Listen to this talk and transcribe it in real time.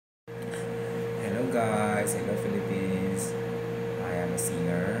guys, hello Philippines. I am a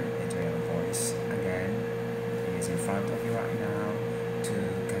singer, Eternal Voice again. Is in front of you right now to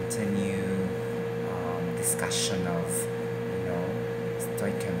continue discussion of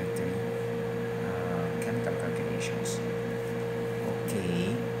stoichiometry, chemical calculations.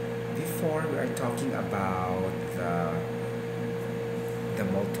 Okay, before we are talking about the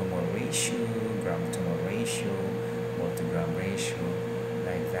mole-to-mole ratio, gram-to-mole ratio, mole-to-gram ratio,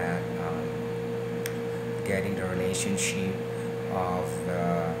 like that. Getting the relationship of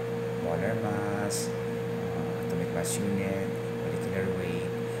the molar mass, atomic mass unit, molecular weight,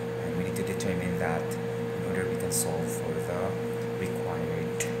 and we need to determine that in order we can solve for the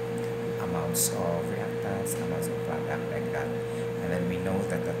required amounts of reactants, amounts of product, like that. And then we know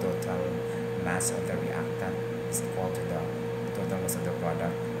that the total mass of the reactant is equal to the total mass of the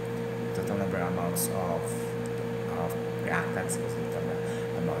product, total number of amounts of reactants is equal to the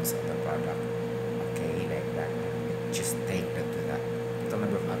amounts of the product. Okay, like that. Just take that to that. Total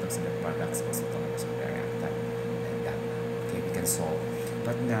number of atoms in the products also total numbers of the reactant, like that. Okay, we can solve.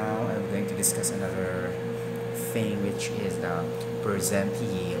 But now I'm going to discuss another thing, which is the percent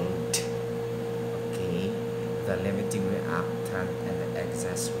yield. Okay, the limiting reactant and the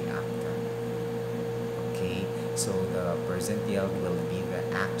excess reactant. Okay, so the percent yield will be the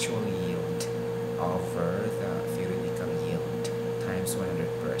actual yield over the theoretical yield times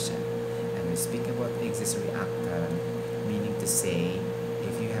 100%. We speak about excess reactant, meaning to say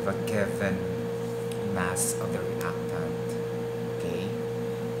if you have a given mass of the reactant, okay,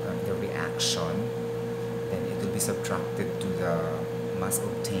 the reaction, then it will be subtracted to the mass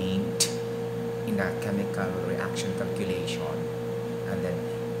obtained in the chemical reaction calculation. And then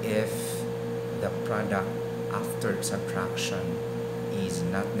if the product after subtraction is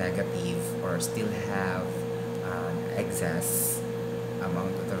not negative or still have an excess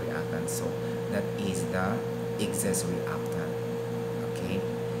amount of the reactant, so that is the excess reactant. Okay,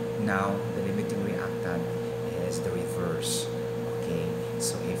 now the limiting reactant is the reverse. Okay,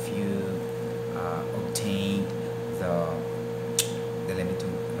 so if you obtain the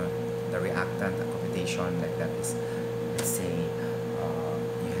limiting the reactant computation, like that is, let's say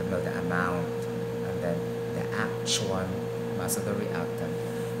you have now the amount and then the actual mass of the reactant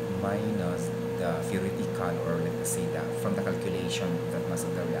minus the theoretical, or let us say that from the calculation that mass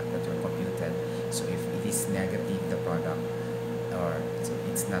of the reactant were computed. So if it is negative, the product, or so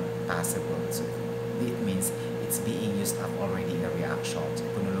it's not passable, so it means it's being used up already in the reaction. So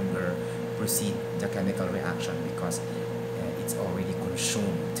it can no longer proceed the chemical reaction because it's already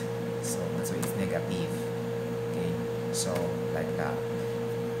consumed. So that's why it's negative. Okay, so like that.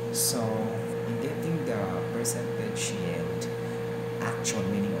 So in getting the percentage yield, actual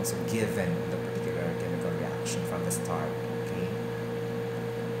meaning also given the particular chemical reaction from the start, okay,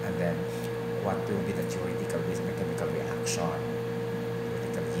 and then what will be the theoretical based on the chemical reaction,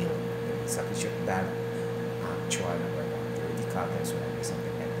 theoretical yield, substitute that actual or theoretical times 100,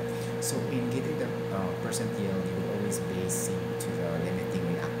 something like that. So in getting the percent yield, you will always base into the limiting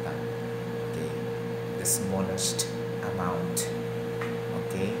reactant, okay, the smallest amount,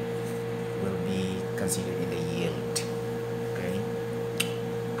 okay, will be considered in the yield. Okay,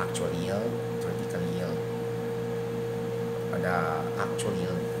 actual yield, theoretical yield, or the actual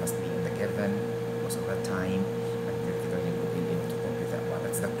yield must be in the given most of the time, and theoretical yield will be able to compute that one.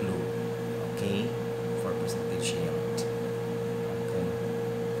 That's the clue, okay, for percentage yield. Okay,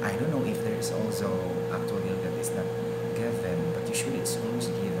 I don't know if there is also actual yield that is not given, but usually it's always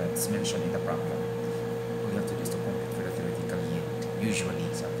given, it's mentioned in the problem. All you have to do is to compute for the theoretical yield, usually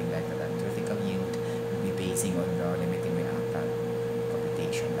something like that. Theoretical yield will be basing on the limiting reactant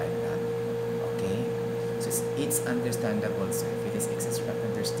computation, like that. Okay, so it's understandable. So if it is excess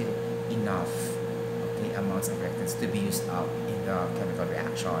reactant, there's still enough, okay, amounts of reactants to be used up in the chemical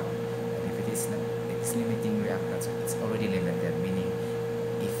reaction. And if it is not, it's limiting reactant, so it's already limited, meaning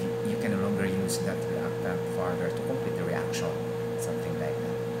if you can no longer use that reactant further to complete the reaction, something like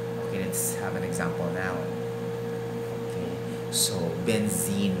that. Okay, let's have an example now. Okay, so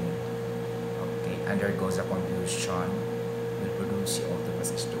benzene, okay, undergoes a combustion, will produce CO2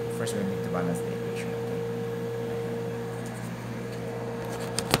 plus H2. First, we need to balance the equation. Okay.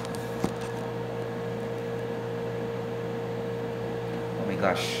 Oh my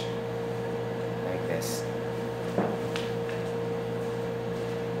gosh, like this.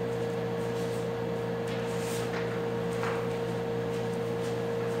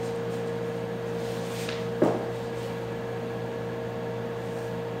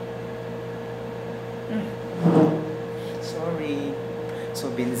 Sorry. So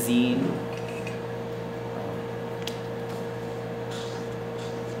benzene,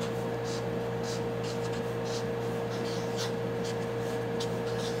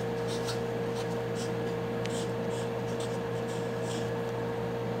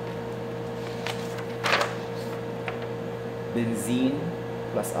 benzene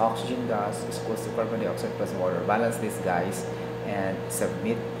plus oxygen gas is equals to carbon dioxide plus water. Balance this, guys, and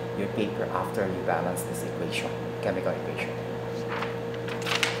submit your paper after you balance this equation, chemical equation.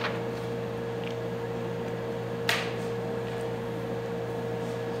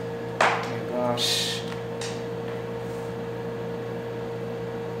 Oh my gosh.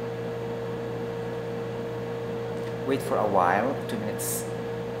 Wait for a while, 2 minutes.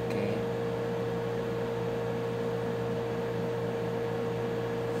 Okay.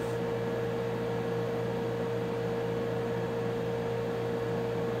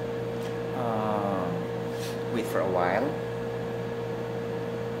 Wait for a while.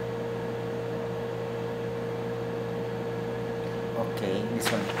 Okay, this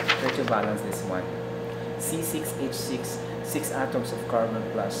one. Try to balance this one. C6H6, 6 atoms of carbon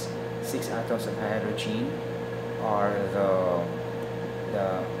plus 6 atoms of hydrogen are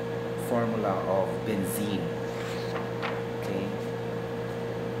the formula of benzene. Okay,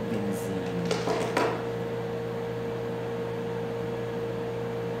 benzene.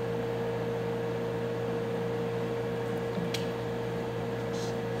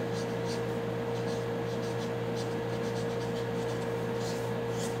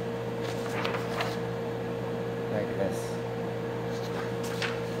 Like this.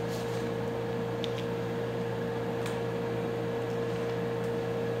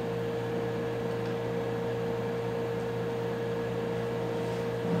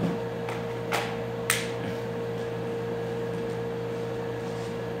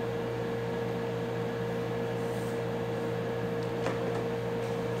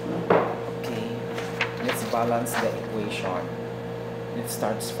 Okay, let's balance the equation. It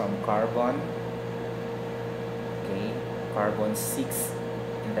starts from carbon. Okay, carbon 6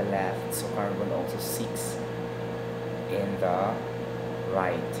 in the left, so carbon also 6 in the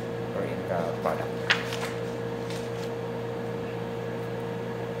right, or in the product.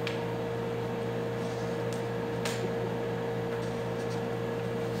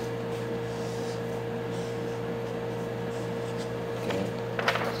 Okay,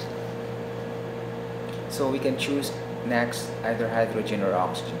 so we can choose next either hydrogen or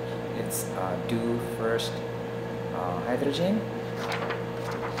oxygen. Let's do first hydrogen.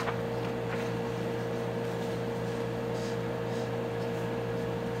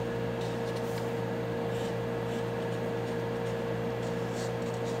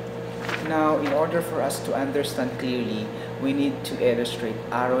 Now, in order for us to understand clearly, we need to illustrate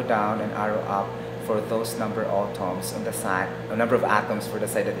arrow down and arrow up for those number of atoms on the side, or number of atoms for the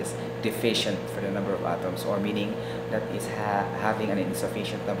side that is deficient for the number of atoms, or meaning that is having an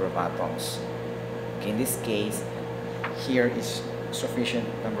insufficient number of atoms. Okay, in this case, here is sufficient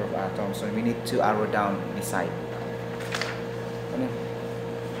number of atoms, so we need to arrow down beside,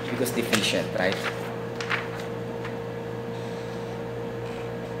 because deficient, right?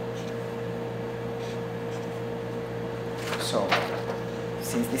 So,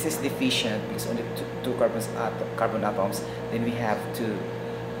 since this is deficient, because only two carbon atoms, then we have 2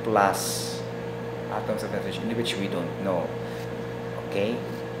 plus atoms of hydrogen, which we don't know. Okay,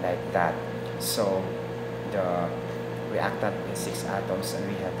 like that. So, the reactant is 6 atoms and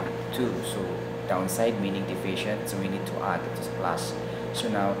we have 2. So, downside meaning deficient, so we need to add it to plus. So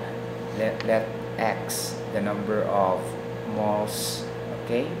now, let X the number of moles,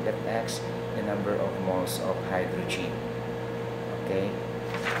 okay? Let X the number of moles of hydrogen. Okay.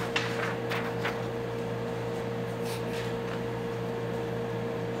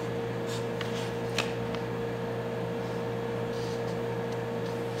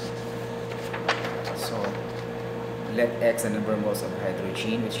 So let X the number of moles of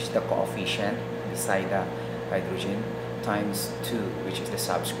hydrogen, which is the coefficient beside the hydrogen, times 2, which is the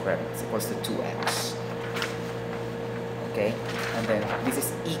subscript, is equals to 2x. Okay, and then this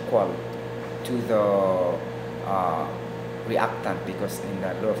is equal to the reactant, because in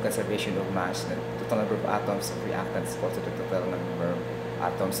the law of conservation of mass, the total number of atoms of reactants is equal to the total number of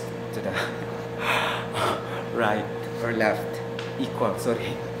atoms to the right or left. Equal,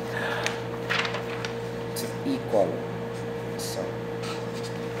 sorry. So equal. So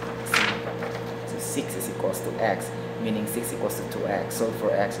 6 is equals to x, meaning 6 equals to 2x. So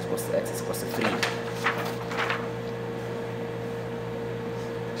for x is equals to x is equals to 3.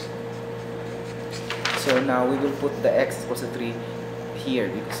 So now we will put the x equals to 3 here,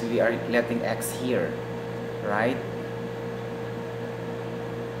 because we are letting x here, right?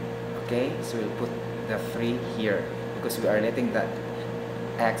 Okay, so we'll put the 3 here, because we are letting that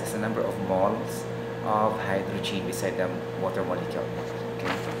x as a number of moles of hydrogen beside the water molecule.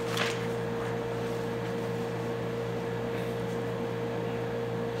 Okay.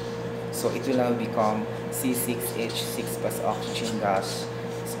 So it will now become C6H6 plus oxygen gas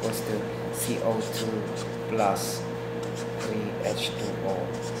is equals to CO2 plus 3H2O.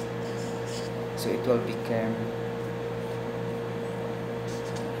 So it will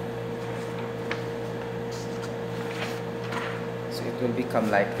become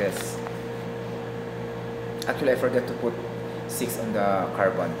like this. Actually, I forgot to put 6 on the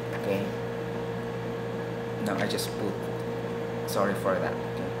carbon. Okay. Now I just put. Sorry for that.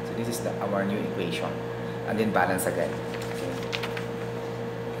 Okay. So this is our new equation, and then balance again. Okay.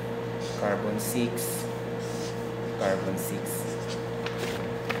 Carbon 6,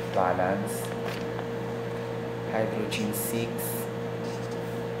 balance. Hydrogen 6.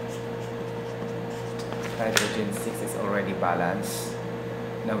 Hydrogen 6 is already balanced.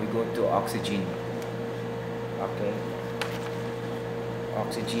 Now we go to oxygen. Okay.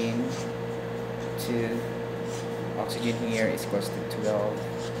 Oxygen 2. Oxygen here is equals to 12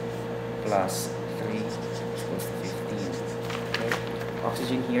 plus 3 is equals to 15. Okay.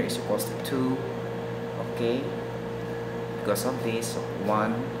 Oxygen here is equals to 2. Okay. Because of this,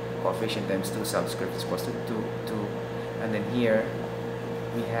 1 coefficient times 2 subscript is equals to 2. And then here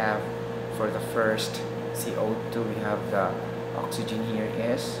we have, for the first CO2, we have the oxygen here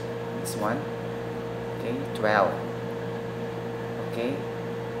is this one. Okay, 12. Okay,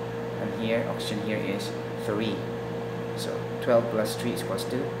 and here oxygen here is 3. So 12 plus 3 is equals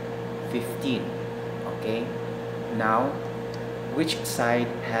to 15. Okay, now which side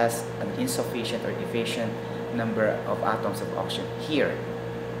has an insufficient or deficient number of atoms of oxygen? Here.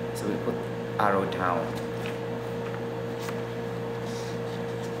 So we put arrow down.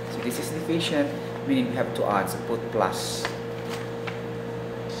 So this is deficient, meaning we have to add, so put plus.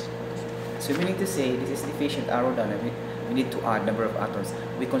 So meaning to say this is deficient, arrow down, and we need to add number of atoms.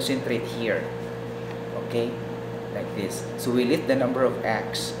 We concentrate here. Okay, like this. So we let the number of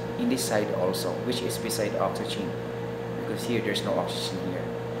X in this side also, which is beside oxygen, because here there's no oxygen here.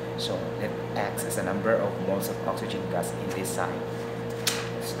 So let X as a number of moles of oxygen gas in this side.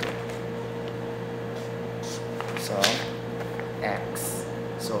 So X.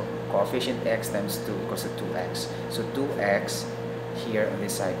 So coefficient X times 2 equals to 2X. So 2X here on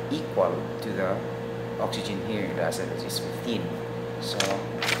this side equal to the oxygen here in the other side, which is 15. So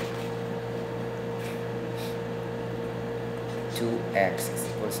 2X is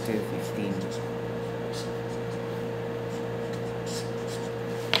equals to 15.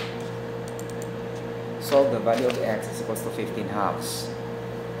 Solve the value of X is equals to 15 halves.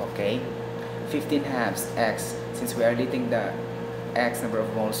 Okay, 15 halves X, since we are letting the X number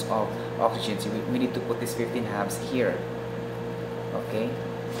of moles of oxygen, so we need to put this 15 halves here. Okay,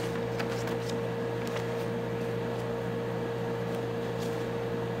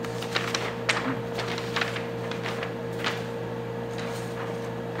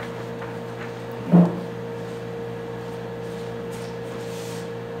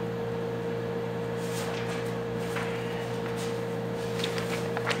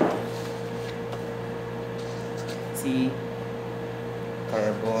 C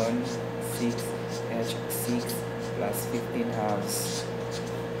carbon 6H6 plus 15 halves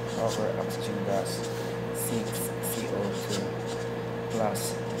over oxygen gas 6CO2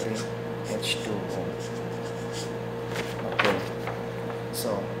 plus 3H2O. Okay,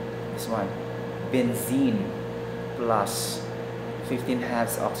 so this one, benzene plus 15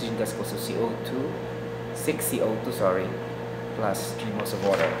 halves oxygen gas equals to CO2, 6CO2 sorry, plus 3 moles of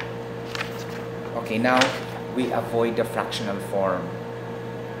water. Okay, now we avoid the fractional form.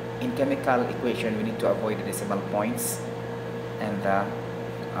 In chemical equation, we need to avoid the decimal points and the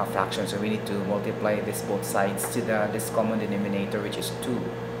fraction. So we need to multiply this both sides to this common denominator, which is 2,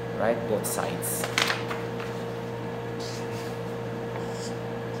 right? Both sides.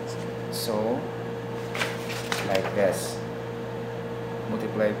 So like this,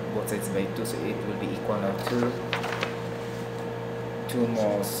 multiply both sides by 2, so it will be equal now to 2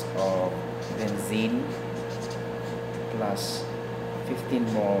 moles of benzene plus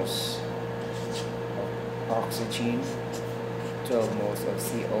 15 moles of oxygen, 12 moles of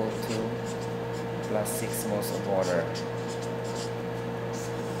CO2 plus 6 moles of water.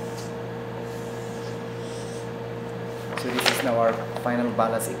 So this is now our final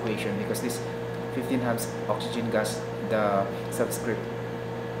balance equation, because this 15 halves oxygen gas, the subscript,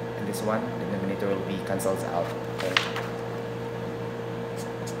 and this one, the denominator will be cancelled out. Okay.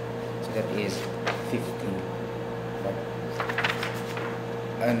 So that is 15.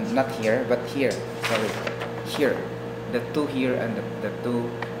 And not here, but here, sorry, here, the 2 here and the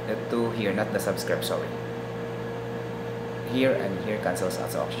two here, not the subscript, sorry. Here and here cancels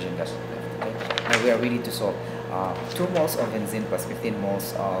out, so oxygen gas left. Okay, now we are ready to solve. 2 moles of benzene plus 15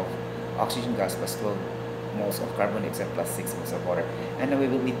 moles of oxygen gas plus 12 moles of carbon dioxide plus 6 moles of water. And then we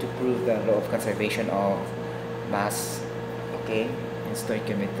will need to prove the law of conservation of mass, okay, in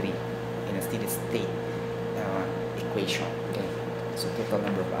stoichiometry in a steady state equation. Okay, so total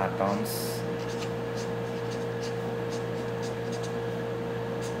number of atoms.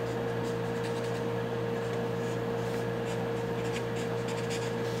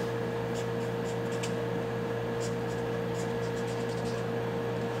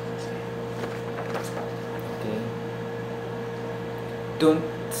 Don't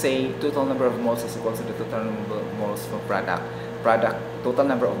say total number of moles is equal to the total number of moles for product. Total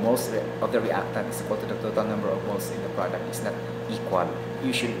number of moles of the reactant is equal to the total number of moles in the product. Is not equal.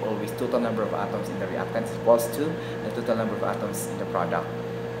 Usually always total number of atoms in the reactant is equals to the total number of atoms in the product.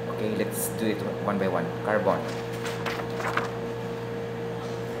 Okay, let's do it one by one. Carbon.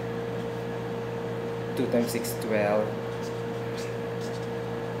 2 times 6, 12.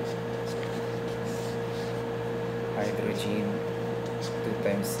 Hydrogen. 2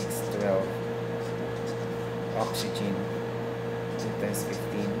 times 6, 12. Oxygen. 2 times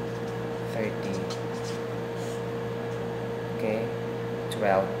 15, 30. Okay,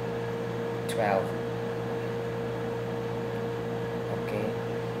 12. Okay,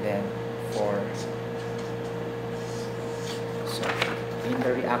 then 4. So in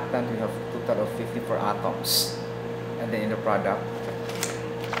the reactant we have total of 54 atoms, and then in the product,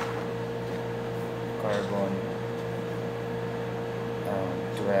 carbon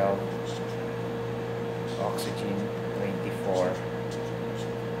 12, oxygen 24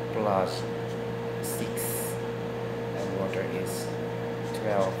 plus 6, and water is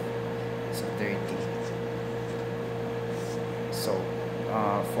 12, so 30. So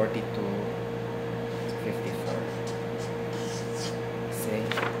 42 to 54. See,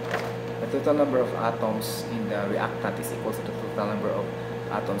 the total number of atoms in the reactant is equal to the total number of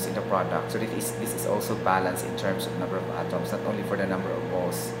atoms in the product. So this is also balanced in terms of number of atoms, not only for the number of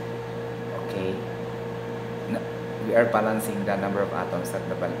moles. Okay, we are balancing the number of atoms, not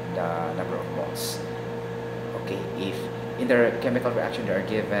the number of moles. Okay, if in the chemical reaction they are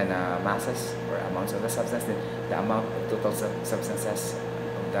given masses or amounts of the substance, then the amount of total substances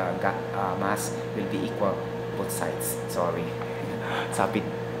of the mass will be equal both sides. Sorry, sapit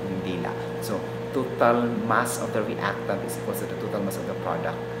yung dila. So total mass of the reactant is equal to the total mass of the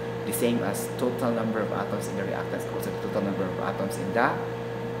product. The same as total number of atoms in the reactant is equal to the total number of atoms in the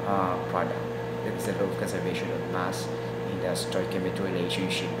product. That is the law of conservation of mass in the stoichiometry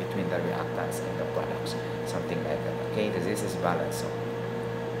relationship between the reactants and the products. Something like that. Okay, this is balance.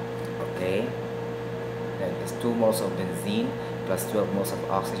 Okay, then it's 2 moles of benzene plus 12 moles of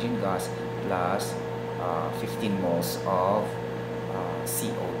oxygen gas plus 15 moles of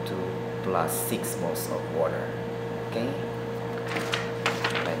CO2 plus 6 moles of water. Okay,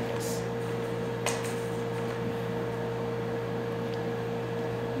 like this.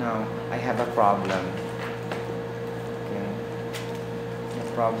 Now I have a problem. Okay, the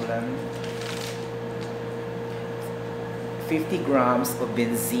problem: 50 grams of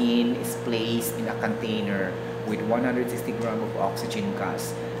benzene is placed in a container with 160 grams of oxygen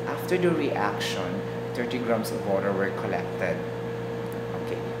gas. After the reaction, 30 grams of water were collected.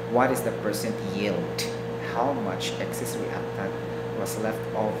 What is the percent yield? How much excess reactant was left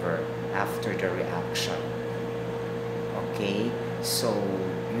over after the reaction? Okay, so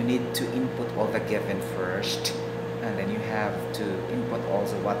you need to input all the given first, and then you have to input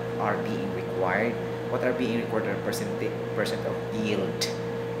also what are being required. What are being required are percent of yield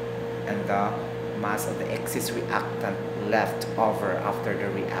and the mass of the excess reactant left over after the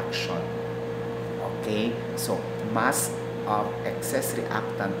reaction. Okay, so mass of excess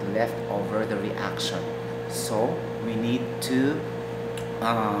reactant left over the reaction. So we need to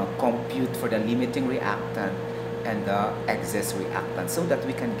compute for the limiting reactant and the excess reactant so that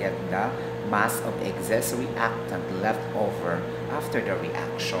we can get the mass of excess reactant left over after the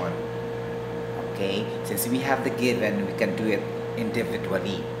reaction. Okay, since we have the given, we can do it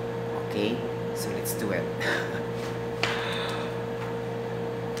individually. Okay, so let's do it.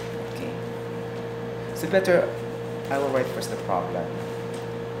 Okay, so better I will write first the problem.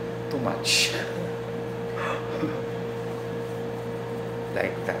 Too much.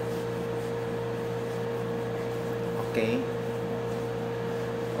 Like that. Okay.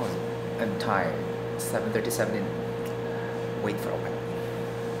 Oh, I'm tired. 7:37. Wait for a while.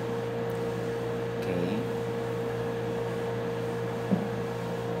 Okay.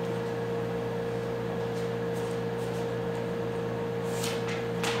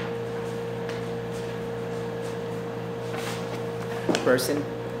 Percent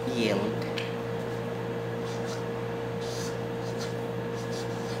yield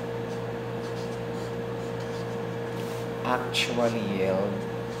actual yield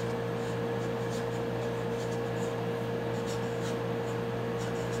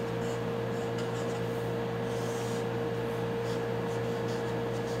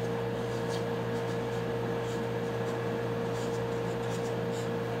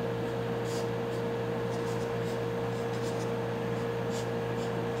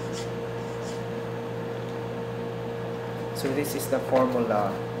So this is the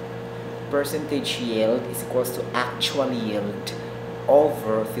formula. Percentage yield is equals to actual yield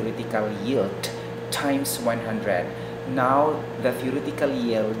over theoretical yield times 100. Now the theoretical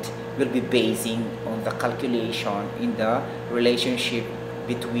yield will be basing on the calculation in the relationship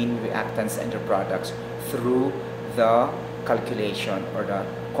between reactants and the products through the calculation or the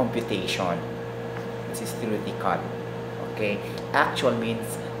computation. This is theoretical. Okay, actual means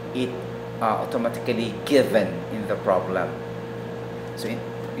it automatically given in the problem. So in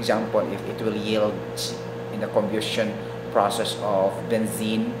example, if it will yield in the combustion process of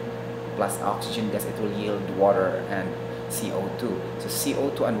benzene plus oxygen gas, it will yield water and CO2. So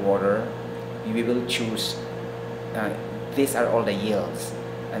CO2 and water, we will choose, these are all the yields.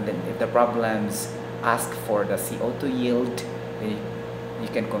 And then if the problems ask for the CO2 yield, then you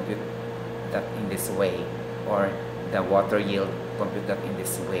can compute that in this way, or the water yield, compute that in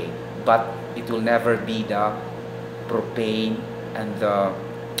this way. But it will never be the propane and the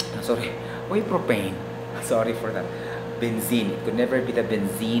propane, sorry for that, benzene. It could never be the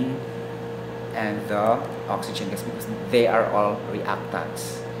benzene and the oxygen gas because they are all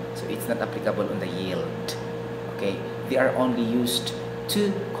reactants. So it's not applicable on the yield. Okay, they are only used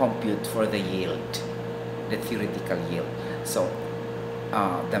to compute for the yield, the theoretical yield. So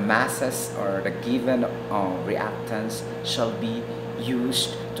the masses or the given reactants shall be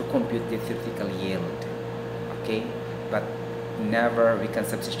used to compute the theoretical yield. Okay, but never we can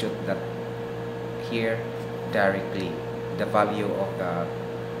substitute that here directly. The value of the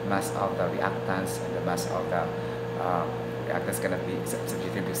mass of the reactants and the mass of the reactants cannot be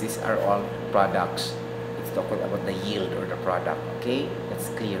substituted because these are all products. It's talking about the yield or the product. Okay, that's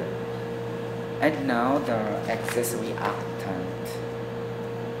clear. And now the excess reactant.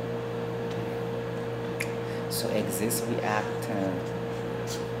 So excess reactant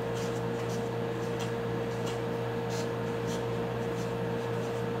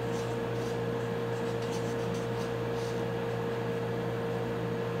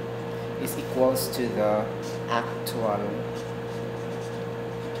is equals to the actual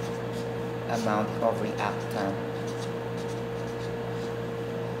amount of reactant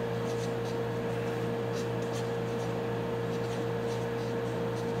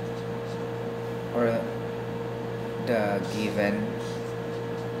or the given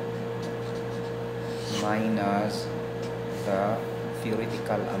minus the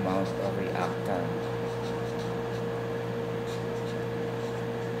theoretical amount of reactant.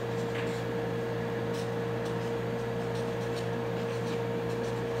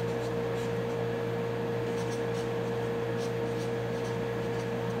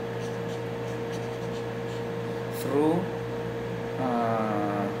 Through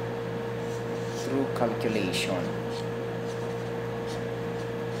calculation.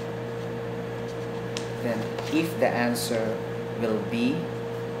 Then if the answer will be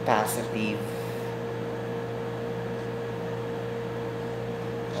positive,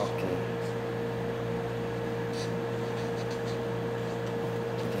 okay,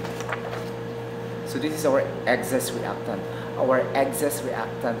 so this is our excess reactant. Our excess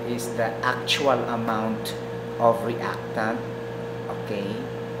reactant is the actual amount of reactant, okay,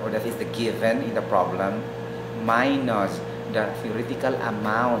 or that is the given in the problem, minus the theoretical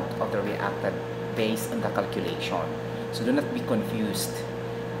amount of the reactant based on the calculation. So do not be confused,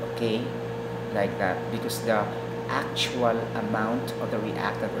 okay, like that, because the actual amount of the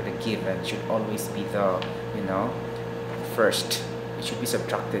reactant or the given should always be the, first. It should be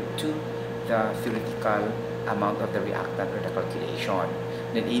subtracted to the theoretical amount of the reactant or the calculation.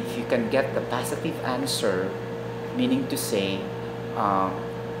 Then if you can get the positive answer, meaning to say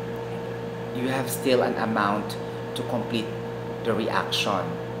you have still an amount to complete the reaction,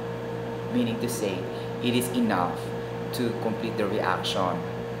 meaning to say it is enough to complete the reaction,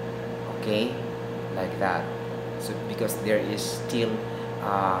 okay, like that. So because there is still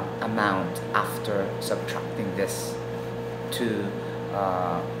amount after subtracting this two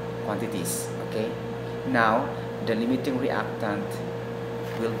quantities, okay. Now the limiting reactant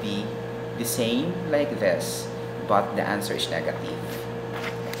will be the same like this, but the answer is negative,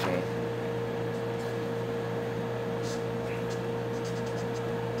 okay.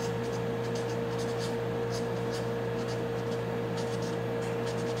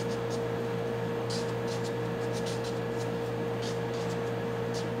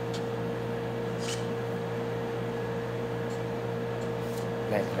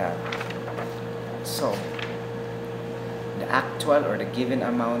 like that. So the actual or the given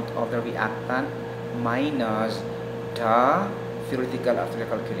amount of the reactant minus the theoretical after the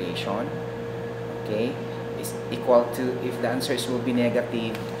calculation, okay, is equal to, if the answers will be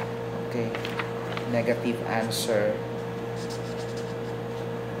negative, okay, negative answer,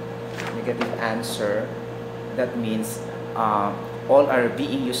 that means all are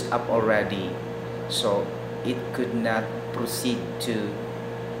being used up already, so it could not proceed to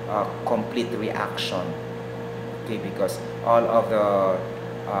complete reaction, okay, because all of the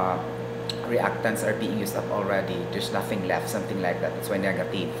reactants are being used up already. There's nothing left, something like that. That's why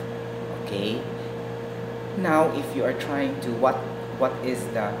negative. Okay. Now, if you are trying to what is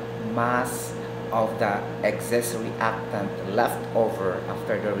the mass of the excess reactant left over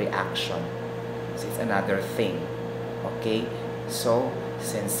after the reaction? So it's another thing. Okay. So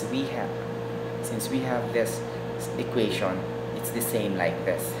since we have this equation, it's the same like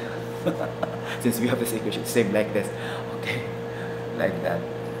this. Since we have this equation, same like this. Okay, like that.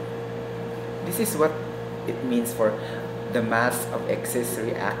 This is what it means for the mass of excess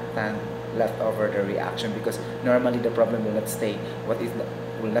reactant left over the reaction, because normally the problem will not state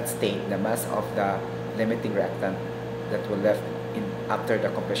the mass of the limiting reactant that will left in after the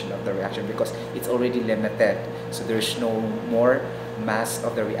completion of the reaction, because it's already limited, so there's no more mass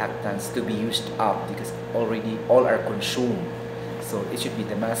of the reactants to be used up because already all are consumed. So it should be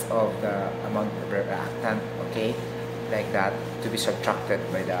the mass of the amount of the reactant, okay, like that, to be subtracted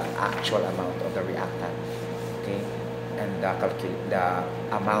by the actual amount of the reactant, okay, and the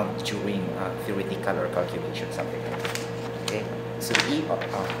amount during theoretical or calculation, something like that. Okay, so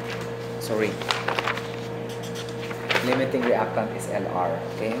limiting reactant is LR.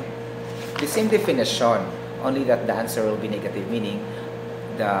 Okay, the same definition, only that the answer will be negative, meaning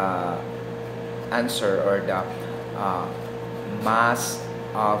the answer or the mass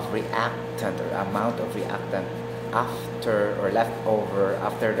of reactant or amount of reactant after or left over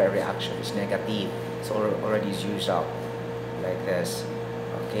after the reaction is negative, so already is used up, like this.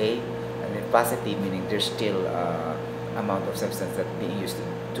 Okay, and then positive, meaning there's still amount of substance that being used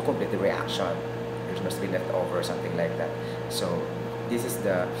to complete the reaction. There must be left over, something like that. So this is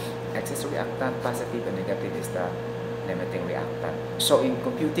the excess reactant, positive, and negative is the limiting reactant. So in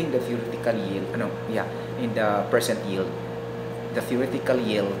computing the theoretical yield, in the percent yield, the theoretical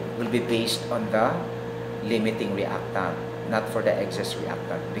yield will be based on the limiting reactant, not for the excess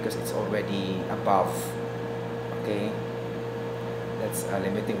reactant, because it's already above. Okay, that's a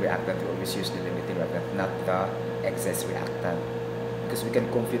limiting reactant. We always use the limiting reactant, not the excess reactant, because we can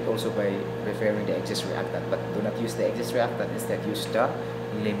compute also by referring the excess reactant, but do not use the excess reactant, instead use the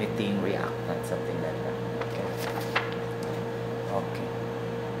limiting reactant, something like that. Okay,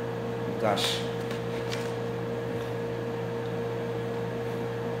 gosh.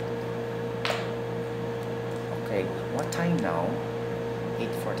 Okay, what time now?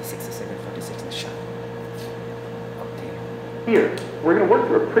 8:46 to 7:46 na siya. Okay. Here, we're going to work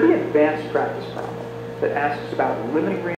through a pretty advanced practice problem that asks about limiting